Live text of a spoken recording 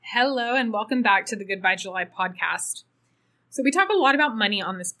Hello, and welcome back to the Goodbye July podcast. So we talk a lot about money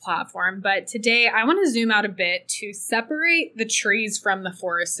on this platform, but today I want to zoom out a bit to separate the trees from the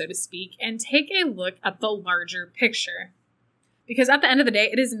forest, so to speak, and take a look at the larger picture. Because at the end of the day,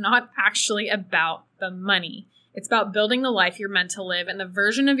 it is not actually about the money. It's about building the life you're meant to live and the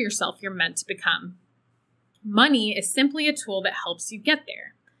version of yourself you're meant to become. Money is simply a tool that helps you get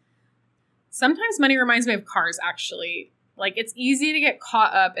there. Sometimes money reminds me of cars, actually. Like, it's easy to get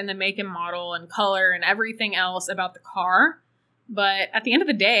caught up in the make and model and color and everything else about the car. But at the end of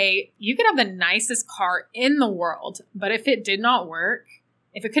the day, you could have the nicest car in the world. But if it did not work,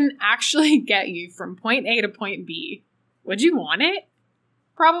 if it couldn't actually get you from point A to point B, would you want it?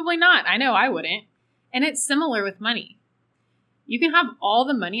 Probably not. I know I wouldn't. And it's similar with money. You can have all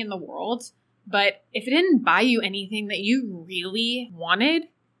the money in the world, but if it didn't buy you anything that you really wanted,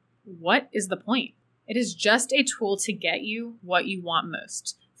 what is the point? It is just a tool to get you what you want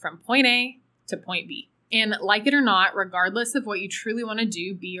most, from point A to point B. And like it or not, regardless of what you truly want to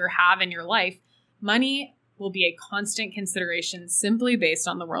do, be, or have in your life, money will be a constant consideration simply based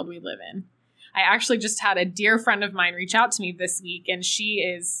on the world we live in. I actually just had a dear friend of mine reach out to me this week, and she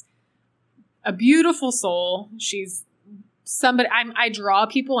is a beautiful soul. She's somebody, I draw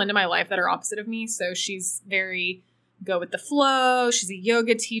people into my life that are opposite of me. So she's very go with the flow. She's a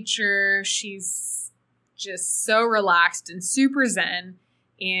yoga teacher. She's just so relaxed and super zen.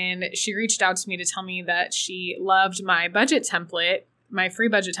 And she reached out to me to tell me that she loved my budget template, my free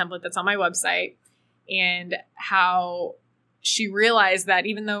budget template that's on my website, and how she realized that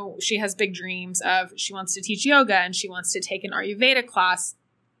even though she has big dreams of she wants to teach yoga and she wants to take an Ayurveda class,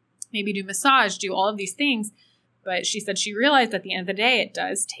 maybe do massage, do all of these things. But she said she realized at the end of the day, it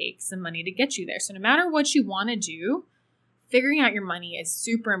does take some money to get you there. So no matter what you want to do, figuring out your money is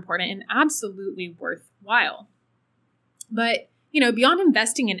super important and absolutely worthwhile. But, beyond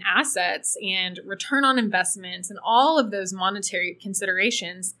investing in assets and return on investments and all of those monetary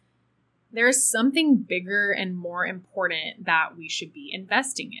considerations, there is something bigger and more important that we should be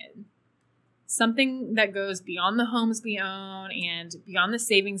investing in. Something that goes beyond the homes we own and beyond the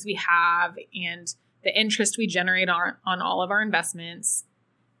savings we have and the interest we generate on all of our investments.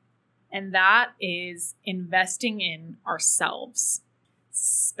 And that is investing in ourselves,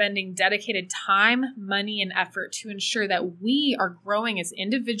 spending dedicated time, money, and effort to ensure that we are growing as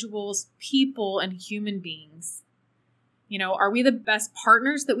individuals, people, and human beings. Are we the best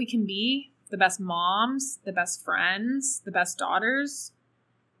partners that we can be? The best moms, the best friends, the best daughters?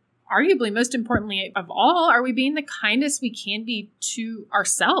 Arguably, most importantly of all, are we being the kindest we can be to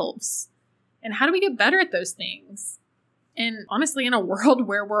ourselves? And how do we get better at those things? And honestly, in a world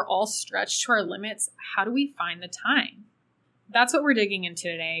where we're all stretched to our limits, how do we find the time? That's what we're digging into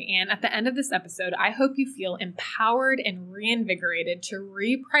today. And at the end of this episode, I hope you feel empowered and reinvigorated to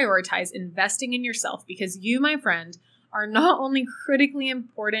reprioritize investing in yourself, because you, my friend, are not only critically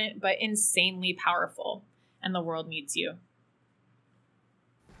important, but insanely powerful. And the world needs you.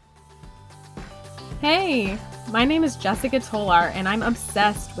 Hey, my name is Jessica Tolar, and I'm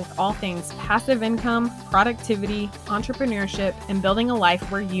obsessed with all things passive income, productivity, entrepreneurship, and building a life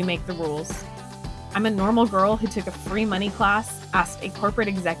where you make the rules. I'm a normal girl who took a free money class, asked a corporate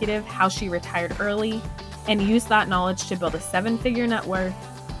executive how she retired early, and used that knowledge to build a 7-figure net worth,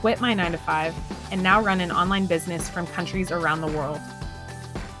 quit my 9-to-5, and now run an online business from countries around the world.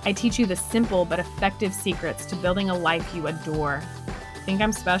 I teach you the simple but effective secrets to building a life you adore. Think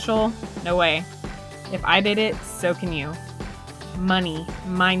I'm special? No way. If I did it, so can you. Money,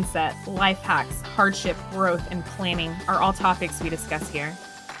 mindset, life hacks, hardship, growth, and planning are all topics we discuss here.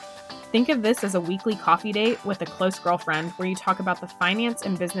 Think of this as a weekly coffee date with a close girlfriend where you talk about the finance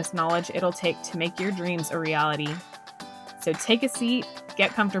and business knowledge it'll take to make your dreams a reality. So take a seat,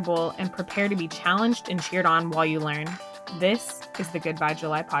 get comfortable, and prepare to be challenged and cheered on while you learn. This is the Goodbye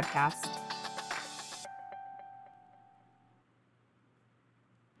July podcast.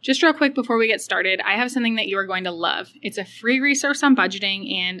 Just real quick before we get started, I have something that you are going to love. It's a free resource on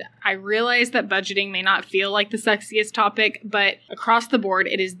budgeting, and I realize that budgeting may not feel like the sexiest topic, but across the board,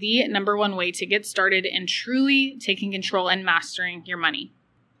 it is the number one way to get started in truly taking control and mastering your money.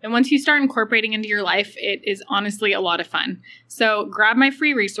 And once you start incorporating into your life, it is honestly a lot of fun. So grab my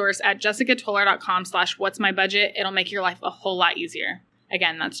free resource at jessicatolar.com/whatsmybudget. It'll make your life a whole lot easier.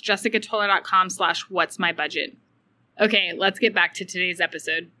 Again, that's jessicatolar.com/whatsmybudget. Okay, let's get back to today's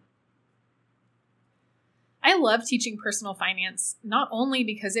episode. I love teaching personal finance, not only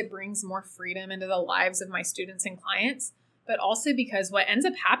because it brings more freedom into the lives of my students and clients, but also because what ends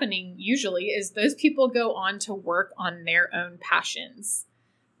up happening usually is those people go on to work on their own passions.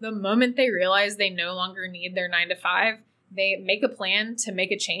 The moment they realize they no longer need their 9-to-5, They make a plan to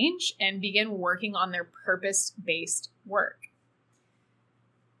make a change and begin working on their purpose-based work.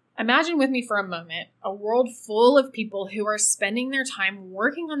 Imagine with me for a moment a world full of people who are spending their time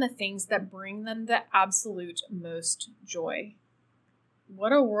working on the things that bring them the absolute most joy.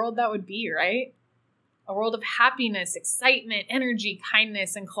 What a world that would be, right? A world of happiness, excitement, energy,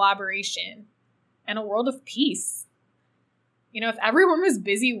 kindness, and collaboration, and a world of peace. If everyone was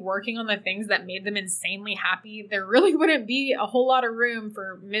busy working on the things that made them insanely happy, there really wouldn't be a whole lot of room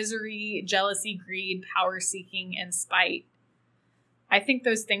for misery, jealousy, greed, power-seeking, and spite. I think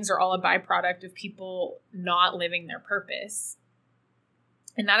those things are all a byproduct of people not living their purpose.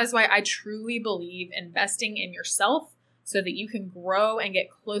 And that is why I truly believe investing in yourself so that you can grow and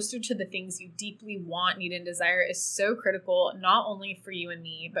get closer to the things you deeply want, need, and desire is so critical, not only for you and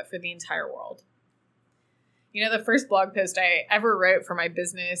me, but for the entire world. The first blog post I ever wrote for my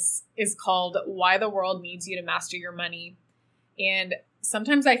business is called Why the World Needs You to Master Your Money. And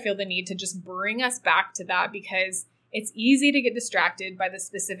sometimes I feel the need to just bring us back to that because it's easy to get distracted by the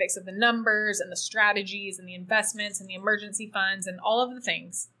specifics of the numbers and the strategies and the investments and the emergency funds and all of the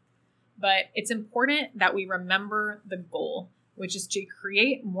things. But it's important that we remember the goal, which is to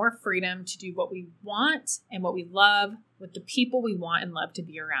create more freedom to do what we want and what we love with the people we want and love to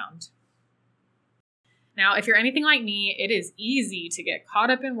be around. Now, if you're anything like me, it is easy to get caught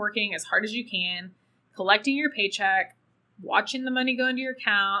up in working as hard as you can, collecting your paycheck, watching the money go into your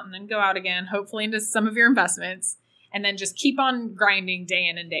account and then go out again, hopefully into some of your investments, and then just keep on grinding day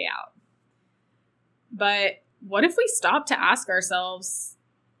in and day out. But what if we stop to ask ourselves,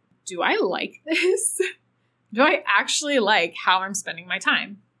 do I like this? Do I actually like how I'm spending my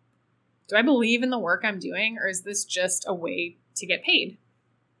time? Do I believe in the work I'm doing, or is this just a way to get paid?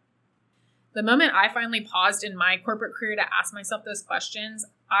 The moment I finally paused in my corporate career to ask myself those questions,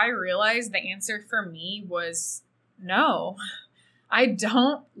 I realized the answer for me was no. I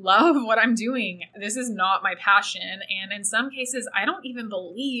don't love what I'm doing. This is not my passion. And in some cases, I don't even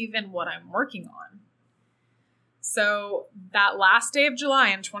believe in what I'm working on. So that last day of July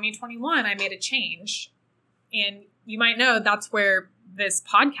in 2021, I made a change. And you might know that's where this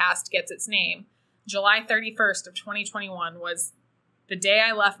podcast gets its name. July 31st of 2021 was the day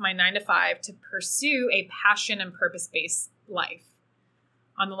I left my 9-to-5 to pursue a passion and purpose-based life.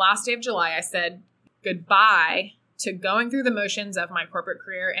 On the last day of July, I said goodbye to going through the motions of my corporate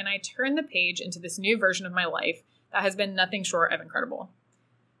career, and I turned the page into this new version of my life that has been nothing short of incredible.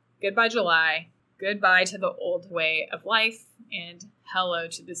 Goodbye, July. Goodbye to the old way of life, and hello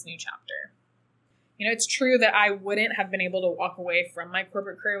to this new chapter. It's true that I wouldn't have been able to walk away from my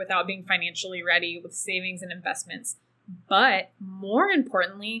corporate career without being financially ready with savings and investments. But more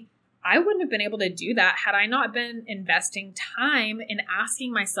importantly, I wouldn't have been able to do that had I not been investing time in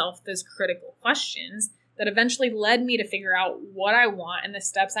asking myself those critical questions that eventually led me to figure out what I want and the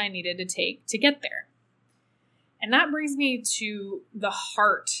steps I needed to take to get there. And that brings me to the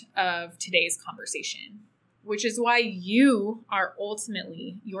heart of today's conversation, which is why you are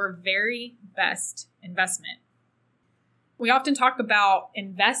ultimately your very best investment. We often talk about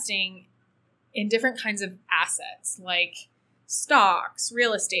investing in different kinds of assets like stocks,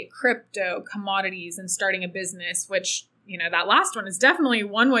 real estate, crypto, commodities, and starting a business, which, that last one is definitely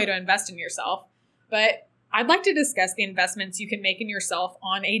one way to invest in yourself. But I'd like to discuss the investments you can make in yourself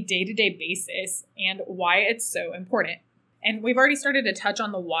on a day-to-day basis and why it's so important. And we've already started to touch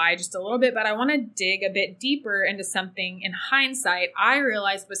on the why just a little bit, but I want to dig a bit deeper into something in hindsight I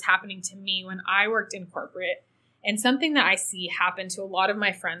realized was happening to me when I worked in corporate, and something that I see happen to a lot of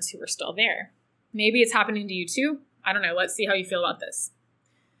my friends who are still there. Maybe it's happening to you too. I don't know. Let's see how you feel about this.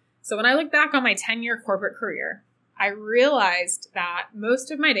 So when I look back on my 10-year corporate career, I realized that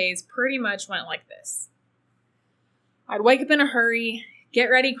most of my days pretty much went like this. I'd wake up in a hurry, get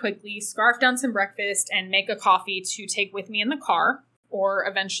ready quickly, scarf down some breakfast, and make a coffee to take with me in the car, or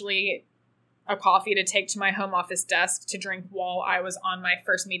eventually a coffee to take to my home office desk to drink while I was on my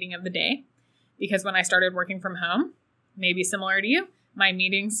first meeting of the day. Because when I started working from home, maybe similar to you, my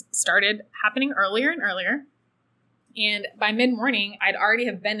meetings started happening earlier and earlier. And by mid-morning, I'd already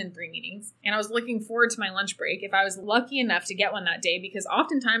have been in 3 meetings, and I was looking forward to my lunch break if I was lucky enough to get one that day, because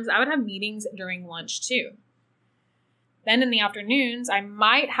oftentimes I would have meetings during lunch too. Then in the afternoons, I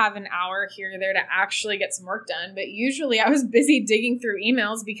might have an hour here or there to actually get some work done, but usually I was busy digging through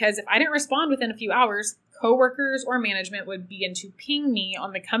emails because if I didn't respond within a few hours, coworkers or management would begin to ping me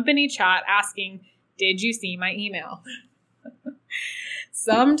on the company chat asking, "Did you see my email?"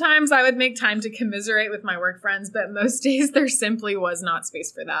 Sometimes I would make time to commiserate with my work friends, but most days there simply was not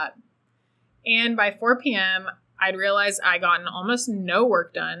space for that. And by 4 p.m., I'd realize I gotten almost no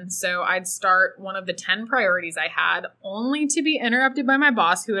work done, so I'd start one of the 10 priorities I had, only to be interrupted by my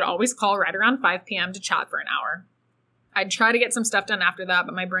boss, who would always call right around 5 p.m. to chat for an hour. I'd try to get some stuff done after that,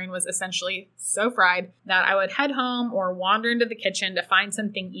 but my brain was essentially so fried that I would head home or wander into the kitchen to find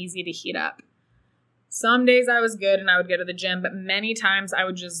something easy to heat up. Some days I was good and I would go to the gym, but many times I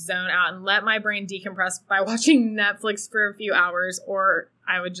would just zone out and let my brain decompress by watching Netflix for a few hours, or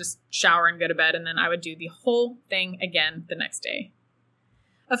I would just shower and go to bed, and then I would do the whole thing again the next day.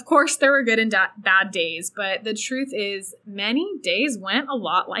 Of course, there were good and bad days, but the truth is many days went a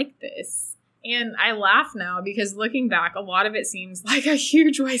lot like this. And I laugh now because looking back, a lot of it seems like a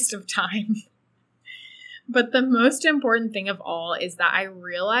huge waste of time. But the most important thing of all is that I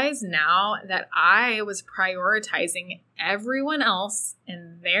realize now that I was prioritizing everyone else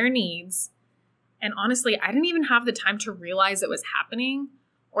and their needs. And honestly, I didn't even have the time to realize it was happening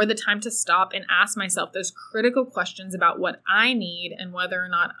or the time to stop and ask myself those critical questions about what I need and whether or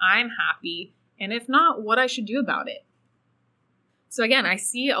not I'm happy, and if not, what I should do about it. So again, I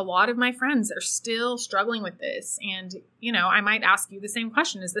see a lot of my friends are still struggling with this. And, I might ask you the same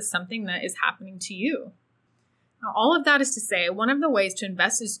question. Is this something that is happening to you? Now, all of that is to say, one of the ways to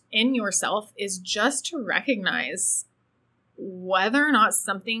invest in yourself is just to recognize whether or not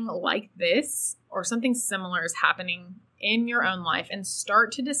something like this or something similar is happening in your own life and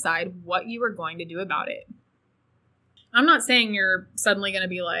start to decide what you are going to do about it. I'm not saying you're suddenly going to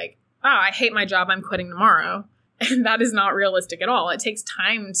be like, I hate my job, I'm quitting tomorrow. And that is not realistic at all. It takes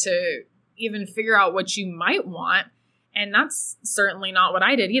time to even figure out what you might want. And that's certainly not what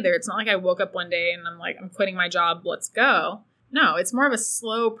I did either. It's not like I woke up one day and I'm like, I'm quitting my job, let's go. No, it's more of a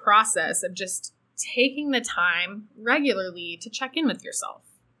slow process of just taking the time regularly to check in with yourself.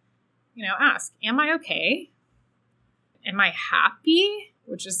 Ask, am I okay? Am I happy?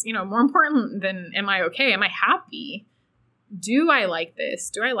 Which is, more important than am I okay? Am I happy? Do I like this?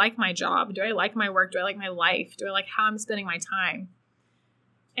 Do I like my job? Do I like my work? Do I like my life? Do I like how I'm spending my time?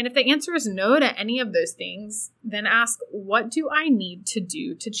 And if the answer is no to any of those things, then ask, what do I need to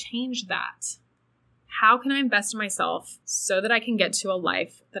do to change that? How can I invest in myself so that I can get to a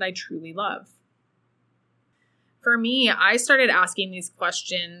life that I truly love? For me, I started asking these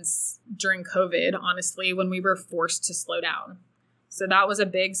questions during COVID, honestly, when we were forced to slow down. So that was a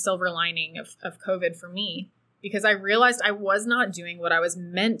big silver lining of COVID for me, because I realized I was not doing what I was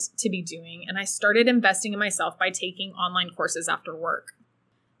meant to be doing, and I started investing in myself by taking online courses after work.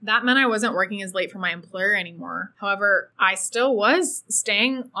 That meant I wasn't working as late for my employer anymore. However, I still was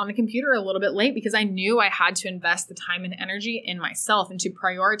staying on the computer a little bit late because I knew I had to invest the time and energy in myself and to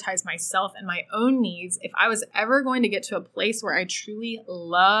prioritize myself and my own needs if I was ever going to get to a place where I truly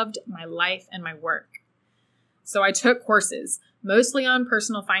loved my life and my work. So I took courses, mostly on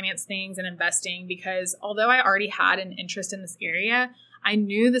personal finance things and investing, because although I already had an interest in this area, I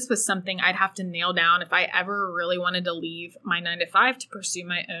knew this was something I'd have to nail down if I ever really wanted to leave my 9-to-5 to pursue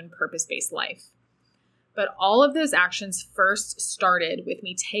my own purpose-based life. But all of those actions first started with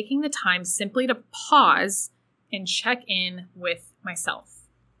me taking the time simply to pause and check in with myself.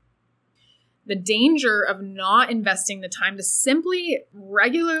 The danger of not investing the time to simply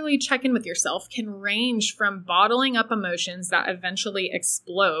regularly check in with yourself can range from bottling up emotions that eventually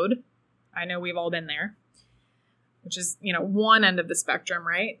explode. I know we've all been there. Which is, one end of the spectrum,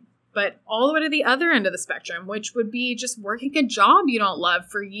 right? But all the way to the other end of the spectrum, which would be just working a job you don't love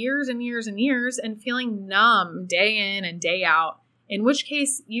for years and years and years and feeling numb day in and day out, in which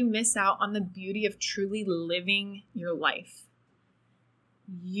case you miss out on the beauty of truly living your life.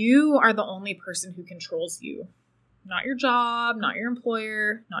 You are the only person who controls you. Not your job, not your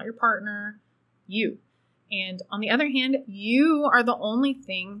employer, not your partner, you. And on the other hand, you are the only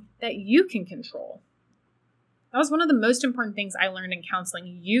thing that you can control. That was one of the most important things I learned in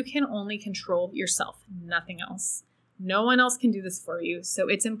counseling. You can only control yourself, nothing else. No one else can do this for you. So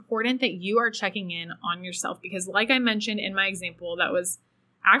it's important that you are checking in on yourself because, like I mentioned in my example, that was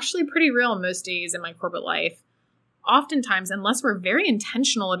actually pretty real most days in my corporate life. Oftentimes, unless we're very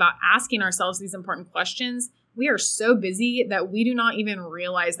intentional about asking ourselves these important questions, we are so busy that we do not even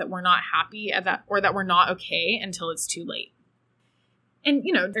realize that we're not happy at that or that we're not okay until it's too late. And,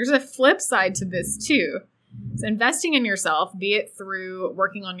 there's a flip side to this too. So investing in yourself, be it through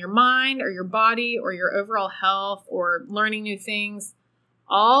working on your mind or your body or your overall health or learning new things,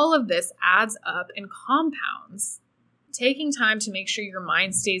 all of this adds up and compounds. Taking time to make sure your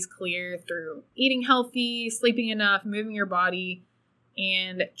mind stays clear through eating healthy, sleeping enough, moving your body,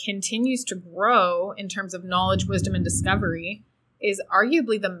 and continues to grow in terms of knowledge, wisdom, and discovery is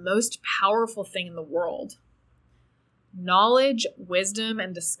arguably the most powerful thing in the world. Knowledge, wisdom,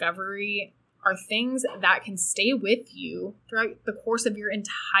 and discovery are things that can stay with you throughout the course of your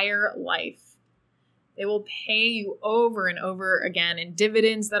entire life. They will pay you over and over again in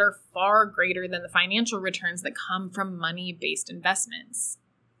dividends that are far greater than the financial returns that come from money-based investments.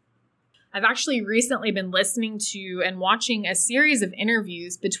 I've actually recently been listening to and watching a series of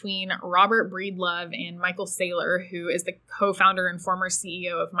interviews between Robert Breedlove and Michael Saylor, who is the co-founder and former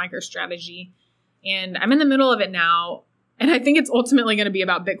CEO of MicroStrategy. And I'm in the middle of it now, and I think it's ultimately going to be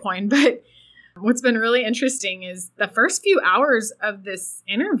about Bitcoin. But what's been really interesting is the first few hours of this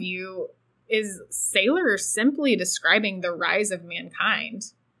interview is Saylor simply describing the rise of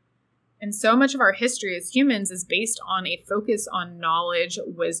mankind. And so much of our history as humans is based on a focus on knowledge,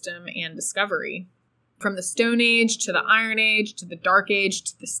 wisdom, and discovery. From the Stone Age to the Iron Age to the Dark Age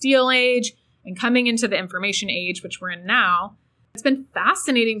to the Steel Age and coming into the Information Age, which we're in now, it's been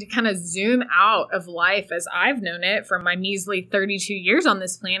fascinating to kind of zoom out of life as I've known it from my measly 32 years on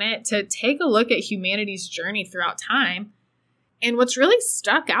this planet to take a look at humanity's journey throughout time. And what's really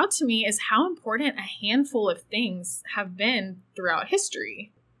stuck out to me is how important a handful of things have been throughout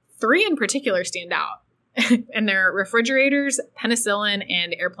history. 3 in particular stand out, and they're refrigerators, penicillin,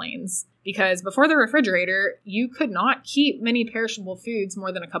 and airplanes. Because before the refrigerator, you could not keep many perishable foods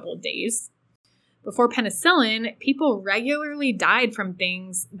more than a couple of days. Before penicillin, people regularly died from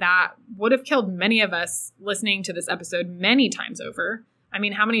things that would have killed many of us listening to this episode many times over. I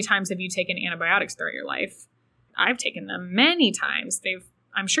mean, how many times have you taken antibiotics throughout your life? I've taken them many times. They've,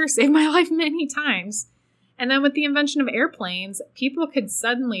 I'm sure, saved my life many times. And then with the invention of airplanes, people could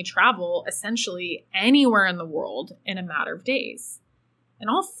suddenly travel essentially anywhere in the world in a matter of days. And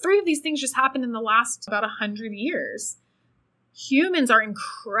all 3 of these things just happened in the last about 100 years. Humans are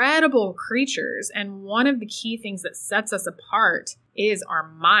incredible creatures, and one of the key things that sets us apart is our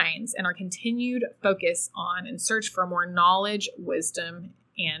minds and our continued focus on and search for more knowledge, wisdom,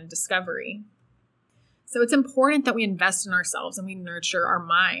 and discovery. So it's important that we invest in ourselves and we nurture our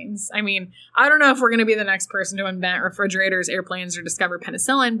minds. I mean, I don't know if we're going to be the next person to invent refrigerators, airplanes, or discover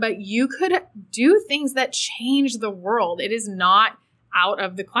penicillin, but you could do things that change the world. It is not out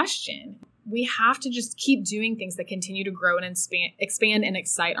of the question. We have to just keep doing things that continue to grow and expand and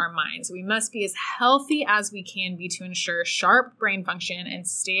excite our minds. We must be as healthy as we can be to ensure sharp brain function and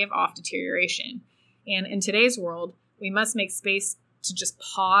stave off deterioration. And in today's world, we must make space to just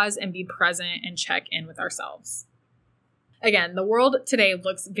pause and be present and check in with ourselves. Again, the world today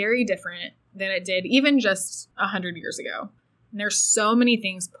looks very different than it did even just 100 years ago. And there's so many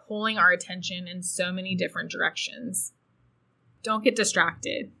things pulling our attention in so many different directions. Don't get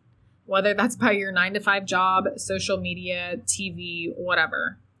distracted, whether that's by your 9-to-5 job, social media, TV,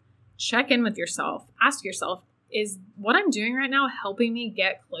 whatever. Check in with yourself. Ask yourself, is what I'm doing right now helping me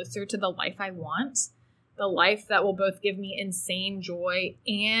get closer to the life I want? The life that will both give me insane joy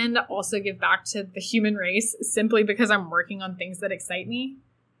and also give back to the human race simply because I'm working on things that excite me?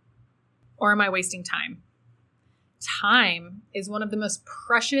 Or am I wasting time? Time is one of the most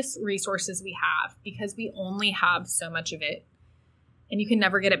precious resources we have because we only have so much of it, and you can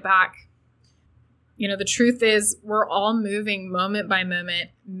never get it back. You know, the truth is we're all moving moment by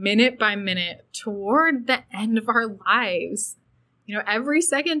moment, minute by minute toward the end of our lives. You know, every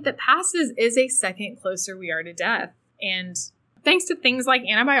second that passes is a second closer we are to death. And thanks to things like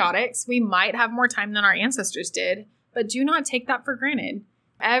antibiotics, we might have more time than our ancestors did, but do not take that for granted.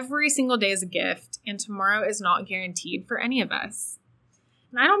 Every single day is a gift, and tomorrow is not guaranteed for any of us.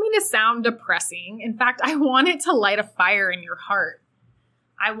 And I don't mean to sound depressing. In fact, I want it to light a fire in your heart.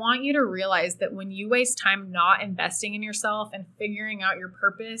 I want you to realize that when you waste time not investing in yourself and figuring out your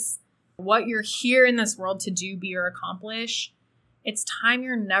purpose, what you're here in this world to do, be, or accomplish, it's time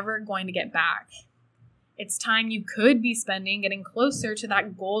you're never going to get back. It's time you could be spending getting closer to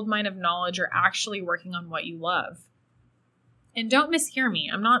that gold mine of knowledge or actually working on what you love. And don't mishear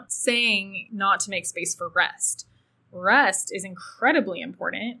me. I'm not saying not to make space for rest. Rest is incredibly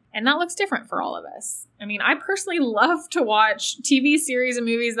important, and that looks different for all of us. I mean, I personally love to watch TV series and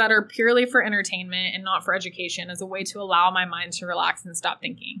movies that are purely for entertainment and not for education as a way to allow my mind to relax and stop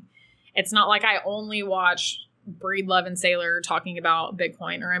thinking. It's not like I only watch Breedlove and Saylor talking about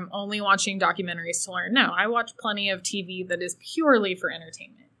Bitcoin, or I'm only watching documentaries to learn. No, I watch plenty of TV that is purely for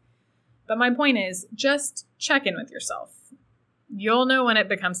entertainment. But my point is, just check in with yourself. You'll know when it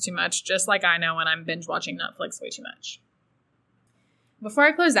becomes too much, just like I know when I'm binge watching Netflix way too much. Before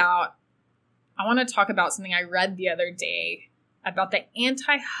I close out, I want to talk about something I read the other day about the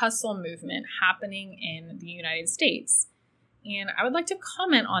anti-hustle movement happening in the United States. And I would like to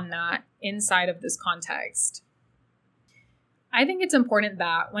comment on that inside of this context. I think it's important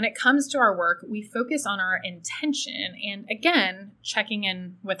that when it comes to our work, we focus on our intention and, again, checking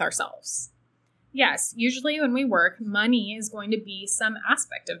in with ourselves. Yes, usually when we work, money is going to be some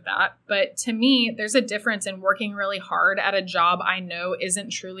aspect of that. But to me, there's a difference in working really hard at a job I know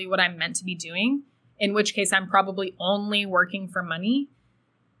isn't truly what I'm meant to be doing, in which case I'm probably only working for money,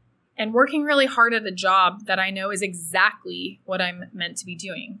 and working really hard at a job that I know is exactly what I'm meant to be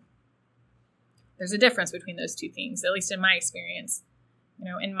doing. There's a difference between those two things, at least in my experience.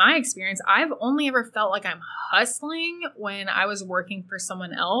 In my experience, I've only ever felt like I'm hustling when I was working for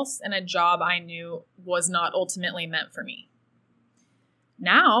someone else in a job I knew was not ultimately meant for me.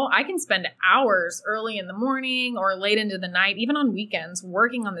 Now I can spend hours early in the morning or late into the night, even on weekends,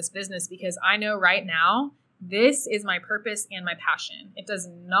 working on this business because I know right now this is my purpose and my passion. It does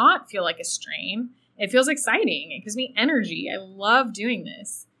not feel like a strain. It feels exciting. It gives me energy. I love doing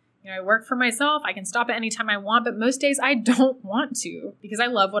this. I work for myself. I can stop at any time I want, but most days I don't want to because I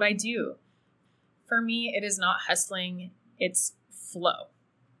love what I do. For me, it is not hustling. It's flow.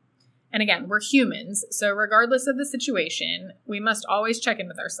 And again, we're humans. So regardless of the situation, we must always check in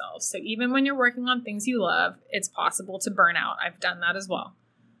with ourselves. So even when you're working on things you love, it's possible to burn out. I've done that as well.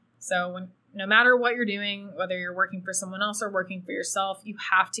 So no matter what you're doing, whether you're working for someone else or working for yourself, you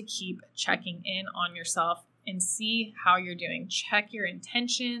have to keep checking in on yourself and see how you're doing. Check your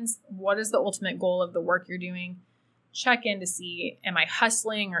intentions. What is the ultimate goal of the work you're doing? Check in to see, am I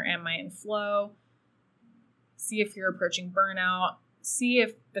hustling or am I in flow? See if you're approaching burnout. See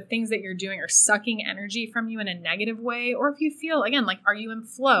if the things that you're doing are sucking energy from you in a negative way, or if you feel, again, like, are you in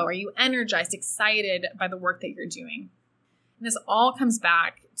flow? Are you energized, excited by the work that you're doing? And this all comes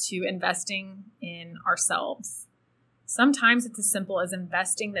back to investing in ourselves. Sometimes it's as simple as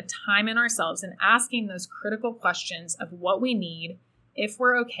investing the time in ourselves and asking those critical questions of what we need, if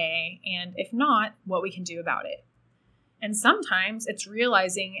we're okay, and if not, what we can do about it. And sometimes it's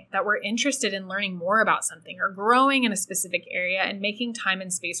realizing that we're interested in learning more about something or growing in a specific area and making time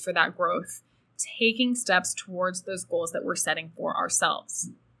and space for that growth, taking steps towards those goals that we're setting for ourselves.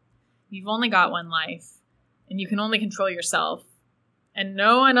 You've only got one life, and you can only control yourself, and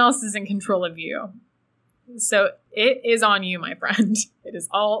no one else is in control of you. So it is on you, my friend. It is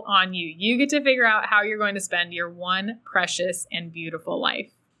all on you. You get to figure out how you're going to spend your one precious and beautiful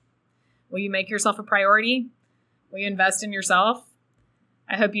life. Will you make yourself a priority? Will you invest in yourself?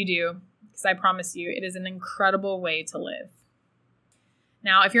 I hope you do, because I promise you it is an incredible way to live.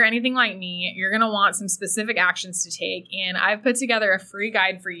 Now, if you're anything like me, you're going to want some specific actions to take, and I've put together a free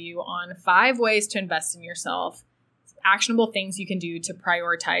guide for you on 5 ways to invest in yourself, actionable things you can do to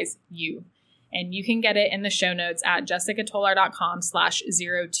prioritize you. And you can get it in the show notes at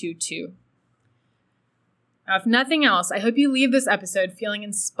jessicatolar.com/022. Now, if nothing else, I hope you leave this episode feeling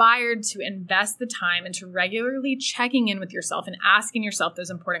inspired to invest the time into regularly checking in with yourself and asking yourself those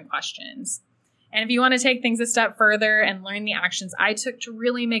important questions. And if you want to take things a step further and learn the actions I took to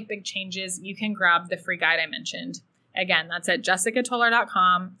really make big changes, you can grab the free guide I mentioned. Again, that's at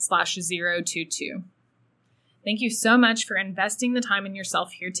jessicatolar.com/022. Thank you so much for investing the time in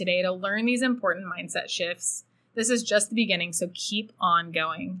yourself here today to learn these important mindset shifts. This is just the beginning, so keep on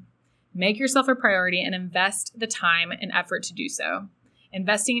going. Make yourself a priority and invest the time and effort to do so.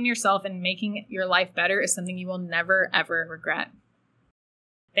 Investing in yourself and making your life better is something you will never, ever regret.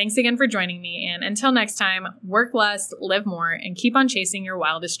 Thanks again for joining me, and until next time, work less, live more, and keep on chasing your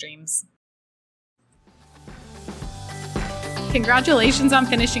wildest dreams. Congratulations on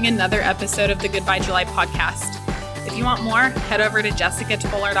finishing another episode of the Goodbye July podcast. If you want more, head over to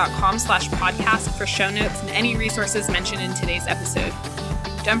jessicatolar.com/podcast for show notes and any resources mentioned in today's episode.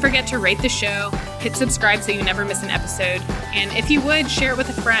 Don't forget to rate the show, hit subscribe so you never miss an episode, and if you would, share it with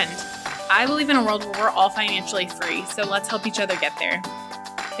a friend. I believe in a world where we're all financially free, so let's help each other get there.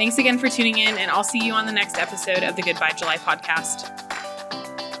 Thanks again for tuning in, and I'll see you on the next episode of the Goodbye July podcast.